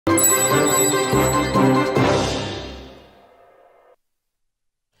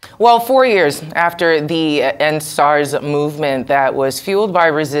Well, 4 years after the End SARS movement that was fueled by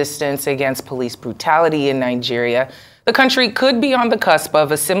resistance against police brutality in Nigeria, the country could be on the cusp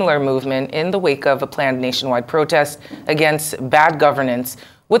of a similar movement in the wake of a planned nationwide protest against bad governance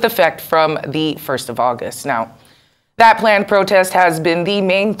with effect from the 1st of August. Now, that planned protest has been the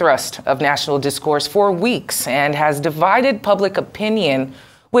main thrust of national discourse for weeks and has divided public opinion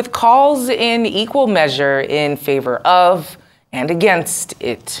with calls in equal measure in favor of and against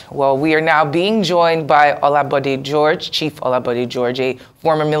it. Well, we are now being joined by Bode George, Chief Bode George, a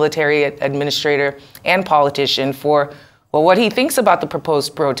former military administrator and politician, for what he thinks about the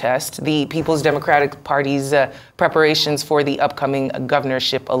proposed protest, the People's Democratic Party's preparations for the upcoming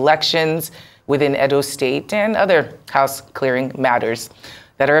governorship elections within Edo State, and other house-clearing matters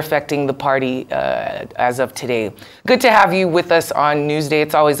that are affecting the party as of today. Good to have you with us on Newsday.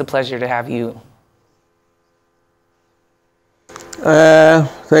 It's always a pleasure to have you.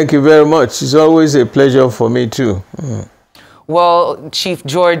 Thank you very much. It's always a pleasure for me too. Well, Chief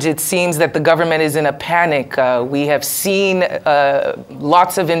George, it seems that the government is in a panic. We have seen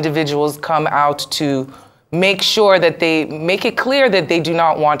lots of individuals come out to make sure that they make it clear that they do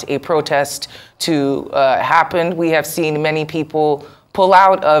not want a protest to happen. We have seen many people pull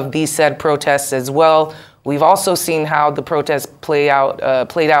out of these said protests as well. We've also seen how the protests played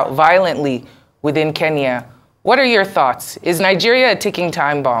out violently within Kenya. What are your thoughts? Is Nigeria a ticking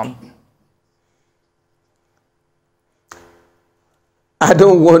time bomb? I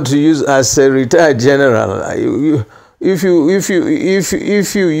don't want to use as a retired general. If you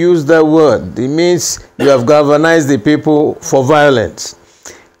use that word, it means you have galvanized the people for violence.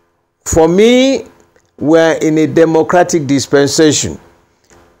 For me, we're in a democratic dispensation.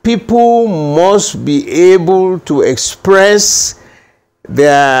 People must be able to express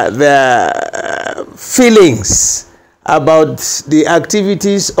their feelings about the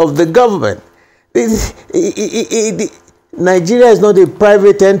activities of the government. Nigeria is not a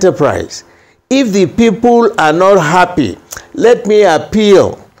private enterprise. If the people are not happy, let me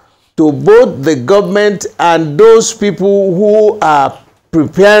appeal to both the government and those people who are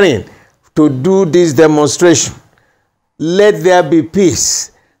preparing to do this demonstration. Let there be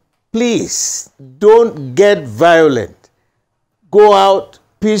peace. Please don't get violent. Go out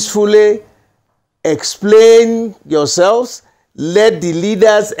peacefully, explain yourselves, let the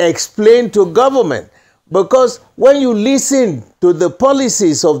leaders explain to government. Because when you listen to the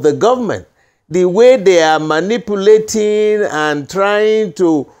policies of the government, the way they are manipulating and trying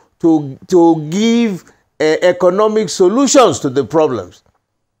to give economic solutions to the problems,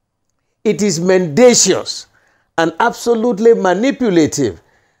 it is mendacious and absolutely manipulative.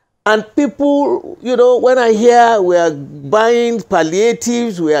 And people, you know, when I hear we are buying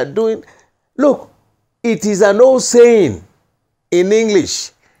palliatives, we are doing, look, it is an old saying in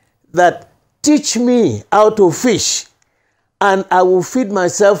English that teach me how to fish and I will feed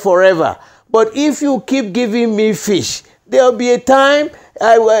myself forever. But if you keep giving me fish, there will be a time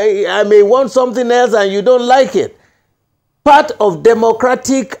I may want something else and you don't like it. Part of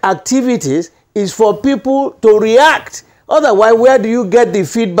democratic activities is for people to react. Otherwise, where do you get the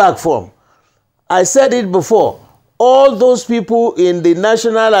feedback from? I said it before. All those people in the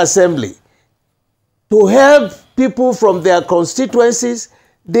National Assembly, to help people from their constituencies,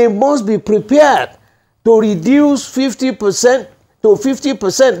 they must be prepared to reduce 50% to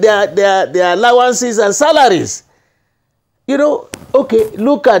 50% their allowances and salaries. You know, okay,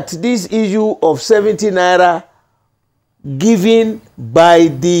 look at this issue of 70 naira given by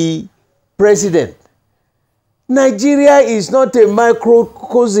the president. Nigeria is not a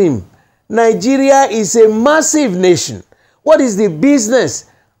microcosm. Nigeria is a massive nation. What is the business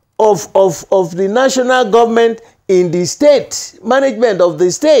of the national government in the state, management of the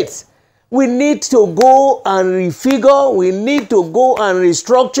states? We need to go and refigure, we need to go and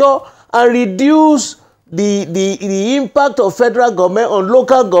restructure and reduce the impact of federal government on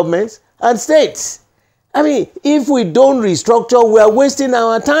local governments and states. I mean, if we don't restructure, we are wasting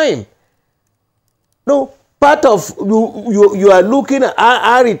our time. No, part of, you are looking at,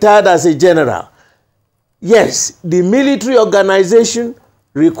 I retired as a general. Yes, the military organization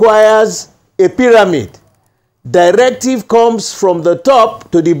requires a pyramid. Directive comes from the top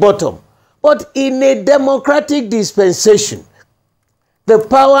to the bottom. But in a democratic dispensation, the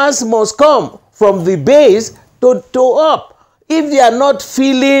powers must come from the base to up. If they are not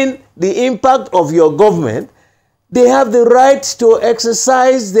feeling the impact of your government, they have the right to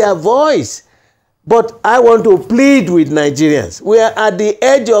exercise their voice. But I want to plead with Nigerians. We are at the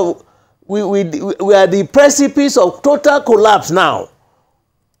edge of, we are at the precipice of total collapse now.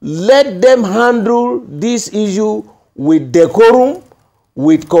 Let them handle this issue with decorum,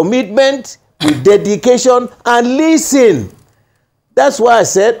 with commitment, with dedication, and listen. That's why I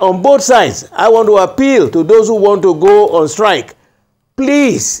said on both sides, I want to appeal to those who want to go on strike.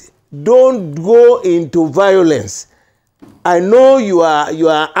 Please don't go into violence. I know you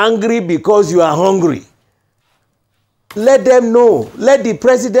are angry because you are hungry. Let them know. Let the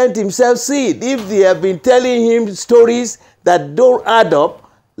president himself see it. If they have been telling him stories that don't add up,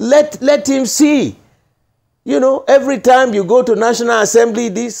 let him see. You know, every time you go to National Assembly,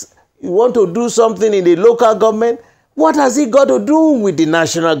 you want to do something in the local government, what has it got to do with the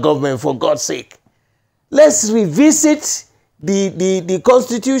national government, for God's sake? Let's revisit the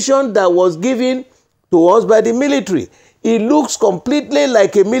constitution that was given to us by the military. It looks completely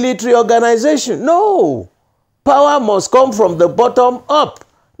like a military organization. No. Power must come from the bottom up,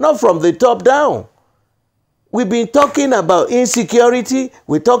 not from the top down. We've been talking about insecurity.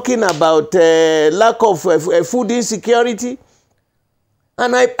 We're talking about lack of food insecurity.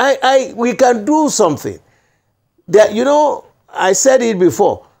 And we can do something. That, you know, I said it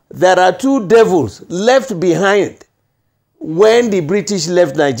before. There are two devils left behind when the British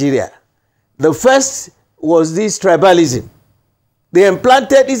left Nigeria. The first was this tribalism. They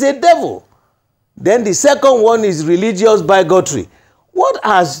implanted is a devil. Then the second one is religious bigotry. What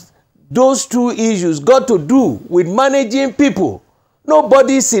has those two issues got to do with managing people?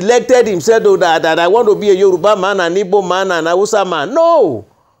 Nobody selected himself that I want to be a Yoruba man, an Igbo man, an Hausa man. No.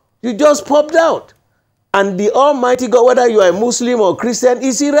 You just popped out. And the Almighty God, whether you are a Muslim or Christian,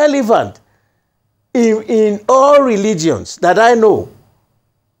 is irrelevant. In all religions that I know,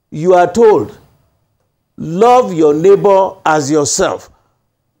 you are told, love your neighbor as yourself.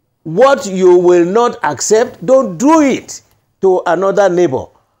 What you will not accept, don't do it to another neighbor.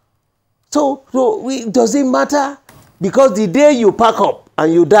 So does it matter? Because the day you pack up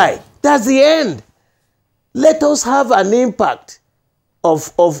and you die, that's the end. Let us have an impact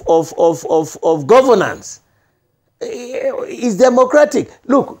of governance. It's democratic.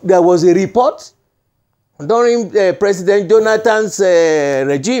 Look, there was a report during President Jonathan's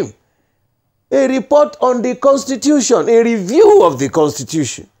regime, a report on the Constitution, a review of the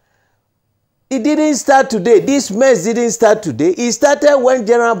Constitution. It didn't start today. This mess didn't start today. It started when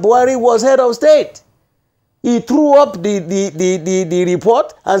General Buhari was head of state. He threw up the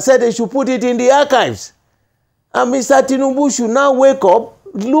report and said they should put it in the archives. And Mr. Tinubu should now wake up,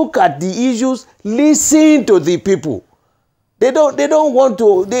 look at the issues, listen to the people. They don't want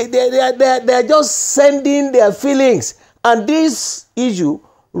to, they are just sending their feelings. And this issue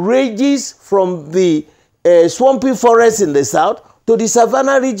ranges from the swampy forests in the south to the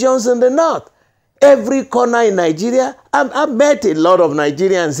savanna regions in the north. Every corner in Nigeria, I've met a lot of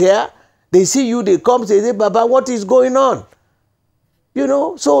Nigerians here. They see you, they come, they say, Baba, what is going on? You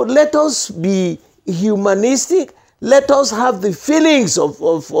know, so let us be humanistic. Let us have the feelings of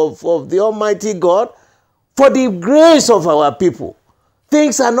the Almighty God for the grace of our people.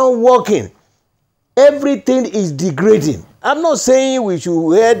 Things are not working. Everything is degrading. I'm not saying we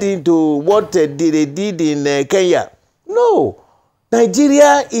should head into what they did in Kenya. No.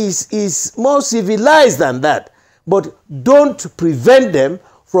 Nigeria is more civilized than that. But don't prevent them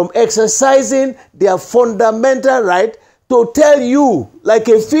from exercising their fundamental right to tell you, like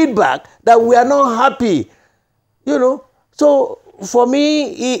a feedback, that we are not happy. You know, so for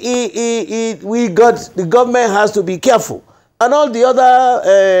me, the government has to be careful, and all the other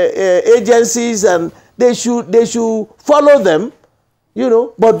agencies, and they should follow them, you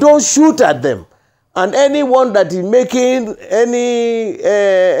know, but don't shoot at them. And anyone that is making any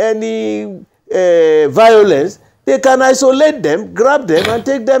violence, they can isolate them, grab them, and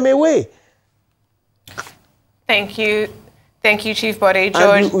take them away. Thank you, Chief Bode.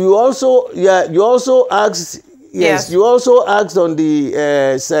 George, and you also asked. Yes, you also asked on the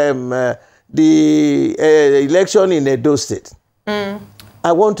election in Edo State.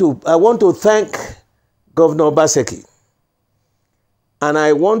 I want to thank Governor Obaseki, and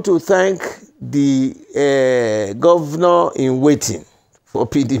I want to thank the governor in waiting for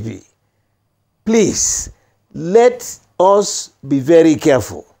PDP. Please, let us be very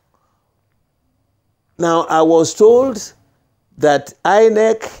careful. Now, I was told that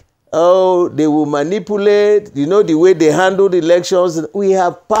INEC, they will manipulate, you know, the way they handled elections. We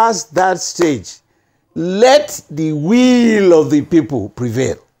have passed that stage. Let the will of the people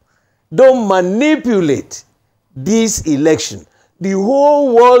prevail. Don't manipulate this election. The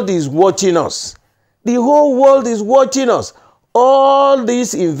whole world is watching us. The whole world is watching us. All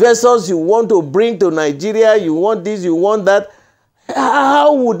these investors you want to bring to Nigeria, you want this, you want that.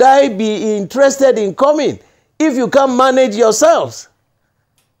 How would I be interested in coming if you can't manage yourselves?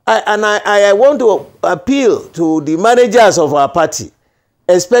 I want to appeal to the managers of our party,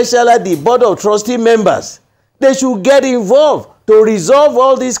 especially the Board of Trustee members. They should get involved to resolve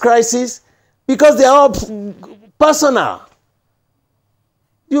all these crises because they are all personal.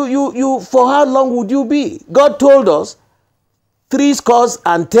 For how long would you be? God told us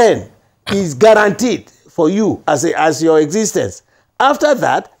 70 is guaranteed for you as your existence. After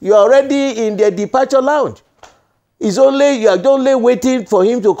that, you are already in the departure lounge. You are only waiting for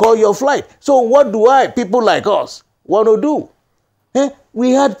him to call your flight. So what do people like us, want to do?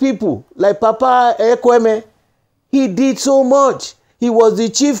 We had people like Papa Ekweme. He did so much. He was the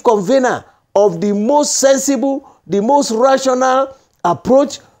chief convener of the most sensible, the most rational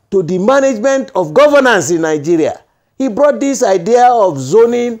approach to the management of governance in Nigeria. He brought this idea of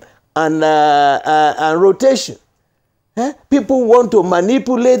zoning and rotation. People want to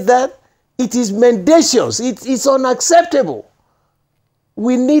manipulate that. It is mendacious. It's unacceptable.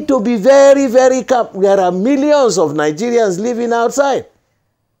 We need to be very, very careful. There are millions of Nigerians living outside,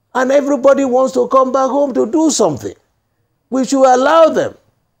 and everybody wants to come back home to do something. We should allow them.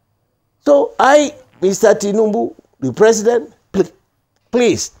 So Mr. Tinubu, the president,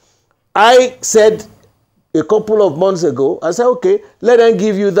 please, I said a couple of months ago, I said, okay, let them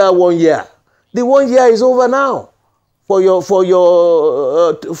give you that 1 year. The 1 year is over now for your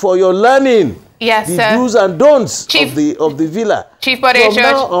learning. Yes, the sir. do's and don'ts of the villa. Chief Bode, from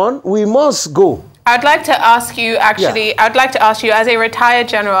now on, we must go. I'd like to ask you, I'd like to ask you, as a retired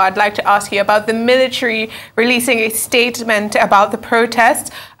general, I'd like to ask you about the military releasing a statement about the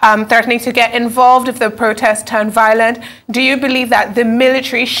protests, threatening to get involved if the protests turn violent. Do you believe that the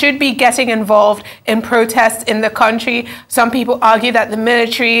military should be getting involved in protests in the country? Some people argue that the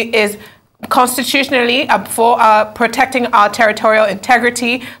military is constitutionally for protecting our territorial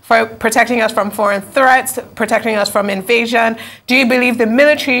integrity, for protecting us from foreign threats, protecting us from invasion. Do you believe the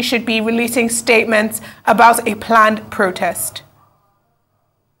military should be releasing statements about a planned protest?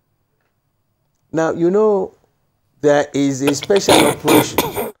 Now, you know, there is a special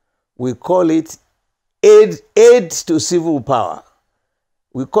operation. We call it aid to civil power.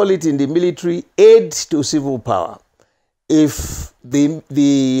 We call it in the military aid to civil power. If the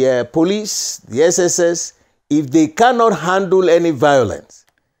police, the SSS, if they cannot handle any violence,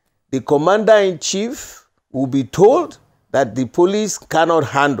 the commander-in-chief will be told that the police cannot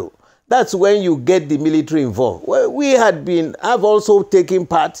handle. That's when you get the military involved. Well, I've also taken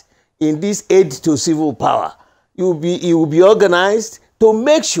part in this aid to civil power. It will be organized to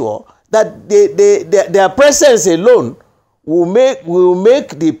make sure that their presence alone will make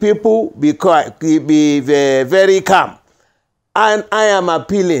the people be very calm. And I am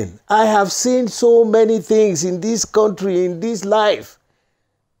appealing. I have seen so many things in this country, in this life.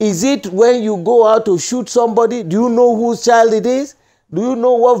 Is it when you go out to shoot somebody, do you know whose child it is? Do you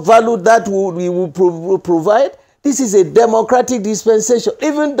know what value that will provide? This is a democratic dispensation.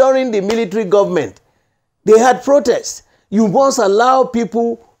 Even during the military government, they had protests. You must allow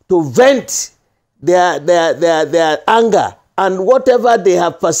people to vent their anger and whatever they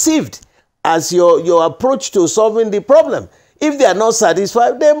have perceived as your approach to solving the problem. If they are not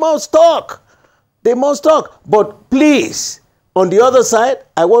satisfied, they must talk. They must talk. But please, on the other side,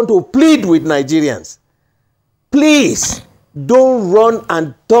 I want to plead with Nigerians. Please, don't run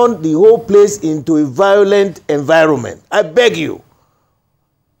and turn the whole place into a violent environment. I beg you.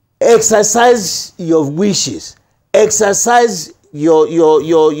 Exercise your wishes. Exercise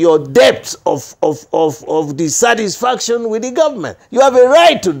your depth of dissatisfaction with the government. You have a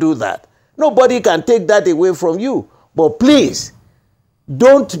right to do that. Nobody can take that away from you. But please,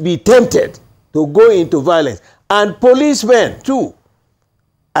 don't be tempted to go into violence. And policemen, too,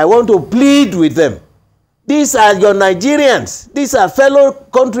 I want to plead with them. These are your Nigerians. These are fellow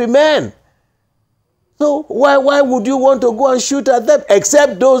countrymen. So why would you want to go and shoot at them?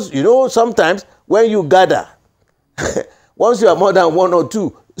 Except those, you know, sometimes when you gather, once you are more than one or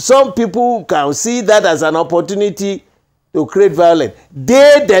two, some people can see that as an opportunity to create violence.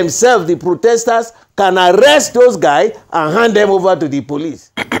 They themselves, the protesters, can arrest those guys and hand them over to the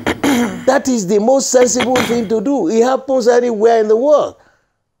police. That is the most sensible thing to do. It happens anywhere in the world.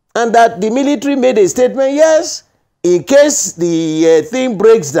 And that the military made a statement, yes, in case the thing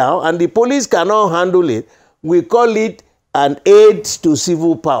breaks down and the police cannot handle it, we call it an aid to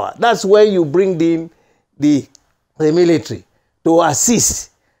civil power. That's when you bring in the military to assist.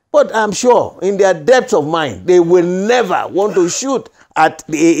 But I'm sure in their depth of mind, they will never want to shoot at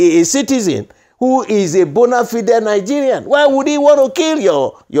a citizen who is a bona fide Nigerian. Why would he want to kill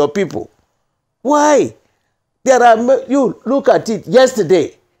your people? Why? You look at it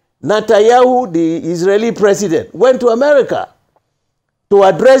yesterday. Netanyahu, the Israeli president, went to America to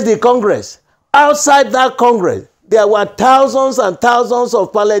address the Congress. Outside that Congress, there were thousands and thousands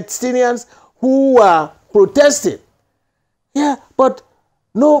of Palestinians who were protesting. Yeah, but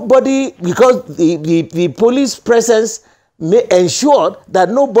nobody, because the police presence ensured that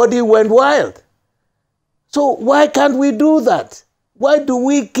nobody went wild. So why can't we do that? Why do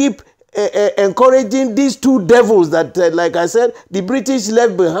we keep encouraging these two devils that, like I said, the British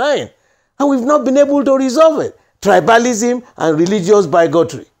left behind? And we've not been able to resolve it. Tribalism and religious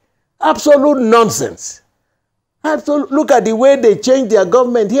bigotry. Absolute nonsense. Look at the way they changed their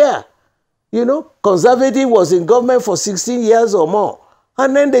government here. You know, Conservative was in government for 16 years or more.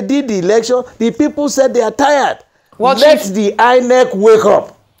 And then they did the election. The people said they are tired. Well, let the INEC wake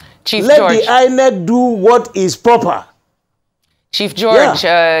up. Let the INEC do what is proper. Chief George,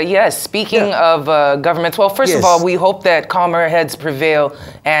 yes, speaking of government, well, first of all, we hope that calmer heads prevail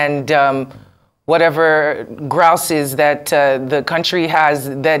and whatever grouses that the country has,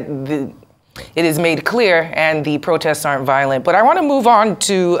 that it is made clear and the protests aren't violent. But I want to move on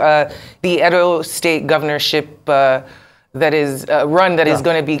to the Edo State governorship that is is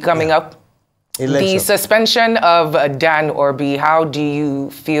going to be coming up. Election. The suspension of Dan Orbi, how do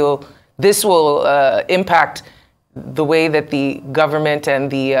you feel this will impact the way that the government and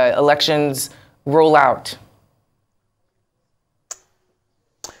the elections roll out?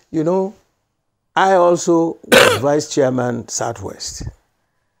 You know, I also was vice chairman Southwest.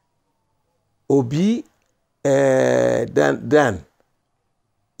 Obi Dan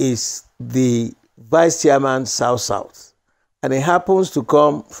is the vice chairman South-South. And it happens to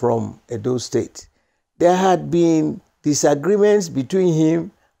come from Edo State. There had been disagreements between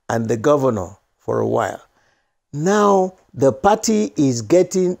him and the governor for a while. Now the party is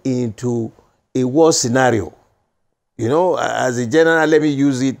getting into a war scenario. You know, as a general, let me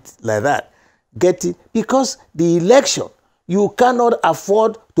use it like that. Because the election, you cannot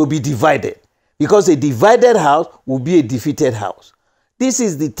afford to be divided. Because a divided house will be a defeated house. This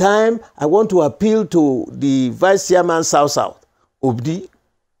is the time I want to appeal to the vice chairman South-South,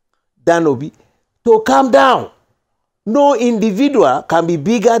 Dan Obi, to calm down. No individual can be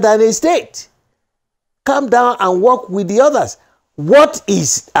bigger than a state. Calm down and work with the others. What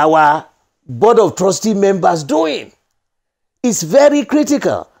is our Board of Trustee members doing? It's very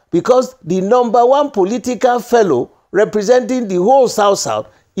critical because the #1 political fellow representing the whole South-South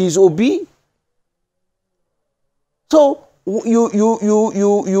is Obi. So you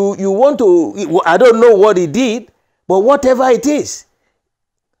want to, I don't know what he did, but whatever it is,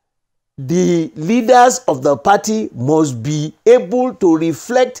 the leaders of the party must be able to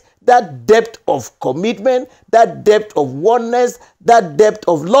reflect that depth of commitment, that depth of oneness, that depth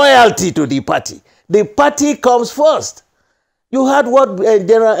of loyalty to the party. The party comes first. You heard what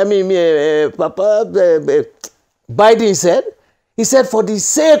Biden said? He said for the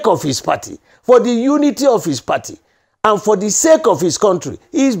sake of his party, for the unity of his party, and for the sake of his country,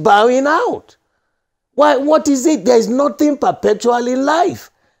 he's bowing out. Why? What is it? There is nothing perpetual in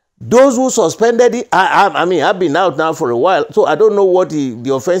life. Those who suspended it, I've been out now for a while, so I don't know what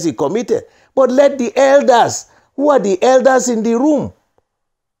the offense he committed. But let the elders, who are the elders in the room?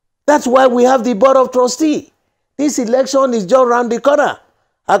 That's why we have the Board of Trustees. This election is just around the corner.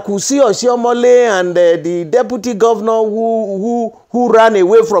 Akusi Oshiomole and the deputy governor who ran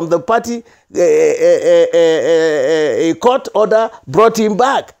away from the party, a court order brought him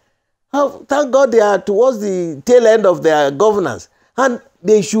back. Thank God they are towards the tail end of their governance. And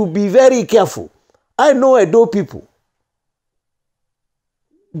they should be very careful. I know Edo people.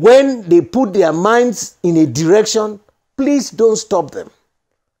 When they put their minds in a direction, please don't stop them.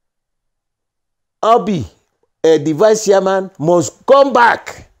 Obi, the vice chairman, must come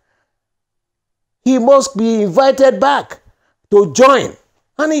back. He must be invited back to join.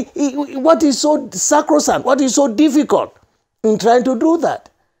 And what is so sacrosanct, what is so difficult in trying to do that?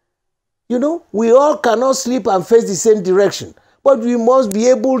 You know, we all cannot sleep and face the same direction. But we must be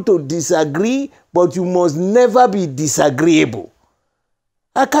able to disagree, but you must never be disagreeable.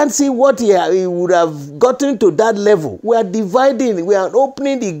 I can't see what he would have gotten to that level. We are dividing, we are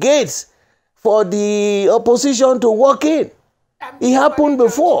opening the gates for the opposition to walk in. It happened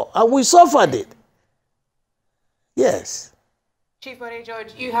before, and we suffered it. Yes. Chief Bode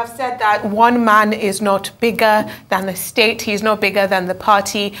George, you have said that one man is not bigger than the state. He's not bigger than the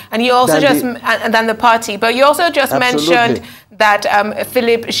party, and you also than the party. But you also just mentioned that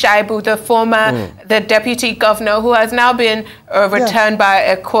Philip Shaibu, the former the deputy governor, who has now been returned by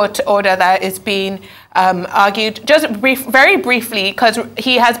a court order that is being argued, just very briefly, because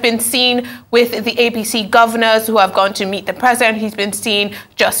he has been seen with the APC governors who have gone to meet the president. He's been seen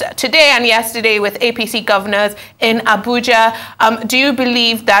just today and yesterday with APC governors in Abuja. Do you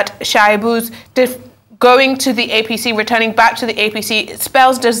believe that Shaibu's going to the APC, returning back to the APC,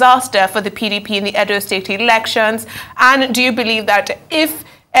 spells disaster for the PDP in the Edo State elections? And do you believe that if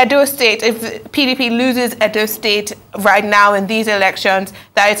PDP loses Edo State right now in these elections,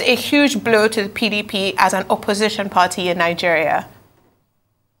 that is a huge blow to the PDP as an opposition party in Nigeria?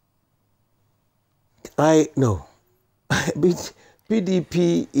 No.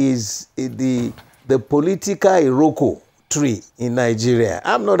 PDP is the political Iroko tree in Nigeria.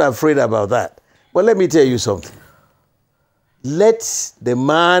 I'm not afraid about that. But let me tell you something. Let the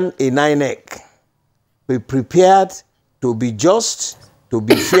man in INEC be prepared to be just, to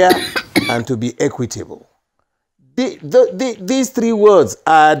be fair, and to be equitable. These three words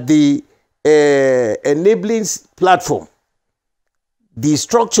are the enabling platform, the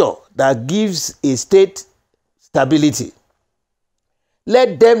structure that gives a state stability.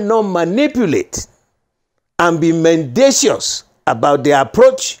 Let them not manipulate and be mendacious about their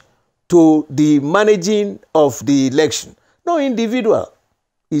approach to the managing of the election. No individual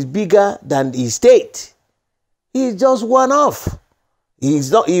is bigger than the state. He's just one off.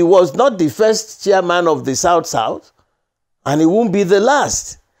 He was not the first chairman of the South-South, and he won't be the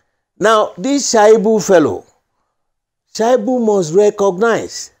last. Now, this Shaibu fellow, Shaibu must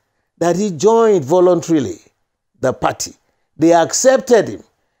recognize that he joined voluntarily the party. They accepted him.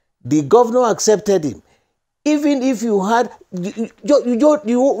 The governor accepted him. Even if you had,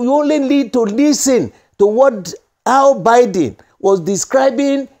 you only need to listen to how Biden was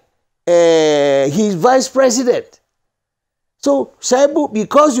describing his vice president. So, Shaibu,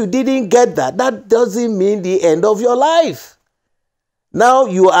 because you didn't get that, that doesn't mean the end of your life. Now,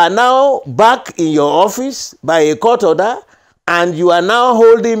 you are now back in your office by a court order, and you are now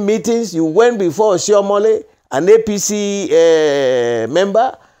holding meetings. You went before Oshiomhole, an APC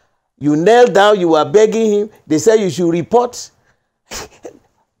member. You knelt down, you were begging him. They said you should report.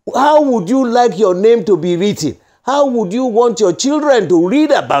 How would you like your name to be written? How would you want your children to read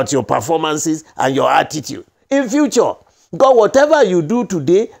about your performances and your attitude in future? Because whatever you do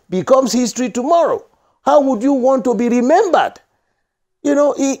today becomes history tomorrow. How would you want to be remembered? You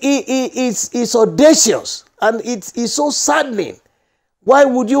know, it's audacious, and it's so saddening. Why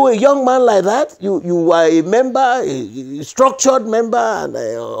would you, a young man like that, you are a member, a structured member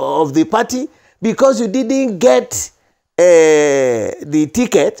of the party, because you didn't get the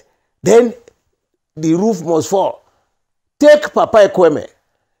ticket, then the roof must fall. Take Papa Ekweme.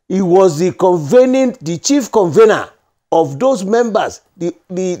 He was the chief convener of those members,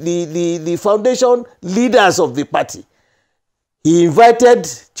 the foundation leaders of the party. He invited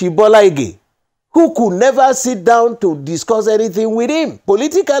Chibola Ige, who could never sit down to discuss anything with him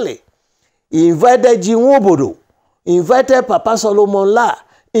politically. He invited Jinwo Bode, invited Papa Solomon La,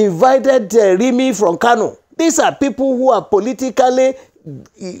 invited Rimi from Kano. These are people who are politically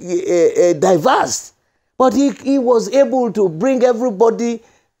diverse. But he was able to bring everybody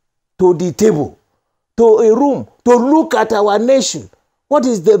to the table, to a room, to look at our nation. What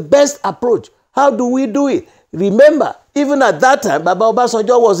is the best approach? How do we do it? Remember, even at that time, Baba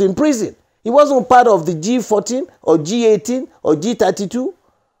Obasanjo was in prison. He wasn't part of the G14 or G18 or G32.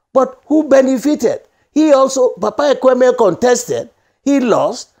 But who benefited? He also, Papa Ekweme contested. He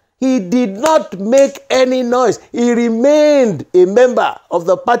lost. He did not make any noise. He remained a member of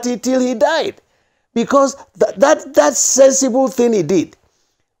the party till he died. Because that sensible thing he did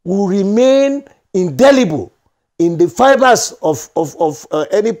will remain indelible in the fibers of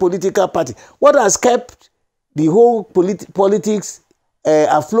any political party. What has kept the whole politics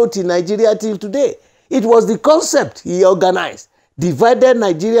afloat in Nigeria till today? It was the concept he organized, divided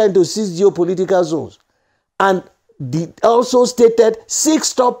Nigeria into 6 geopolitical zones, and also stated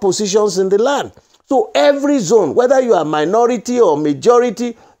 6 top positions in the land. So every zone, whether you are minority or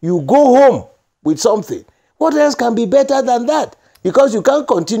majority, you go home with something. What else can be better than that? Because you can't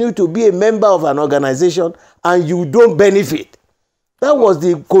continue to be a member of an organization and you don't benefit. That was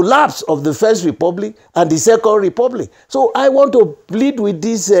the collapse of the First Republic and the Second Republic. So I want to plead with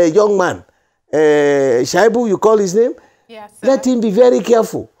this young man, Shaibu, you call his name? Yes, sir. Let him be very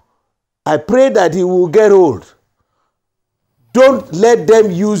careful. I pray that he will get old. Don't let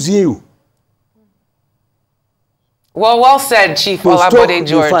them use you. Well said, Chief Olabode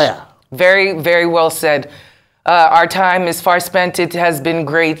George. Very, very well said. Our time is far spent. It has been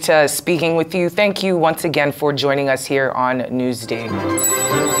great speaking with you. Thank you once again for joining us here on Newsday.